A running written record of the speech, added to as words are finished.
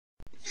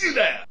You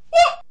there!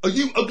 What? Are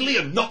you ugly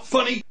and not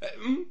funny?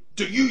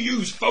 Do you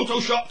use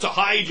Photoshop to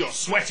hide your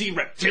sweaty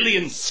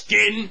reptilian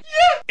skin?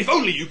 Yeah! If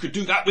only you could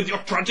do that with your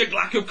tragic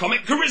lack of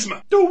comic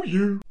charisma. Do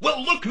you?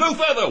 Well, look no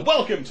further.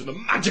 Welcome to the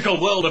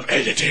magical world of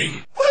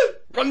editing.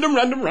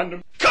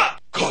 Random. Cut!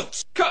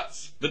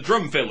 Cuts! The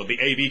drum fill of the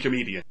AV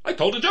comedian. I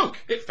told a joke.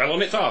 It fell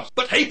on its arse.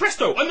 But hey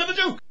presto, another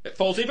joke. It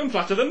falls even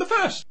flatter than the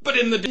first. But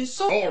in the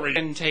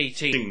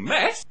disorientating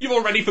mess, you've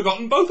already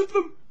forgotten both of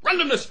them.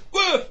 Randomness!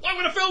 Why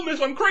would I film this?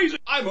 I'm crazy.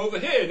 I'm over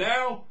here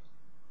now.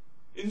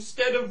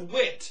 Instead of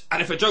wit.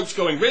 And if a joke's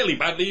going really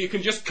badly, you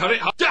can just cut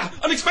it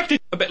unexpected.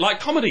 A bit like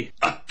comedy.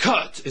 A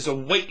cut is a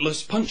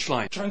weightless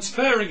punchline,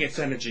 transferring its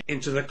energy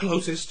into the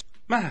closest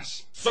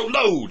mass. So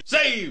load,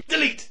 save,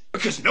 delete,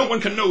 because no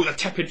one can know the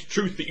tepid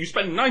truth that you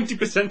spend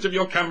 90% of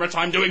your camera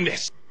time doing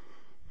this.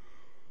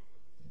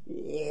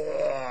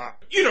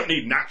 You don't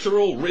need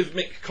natural,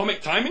 rhythmic,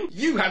 comic timing.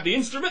 You have the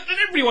instrument that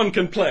everyone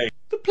can play.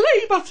 The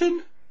play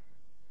button.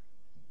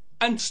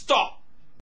 And stop.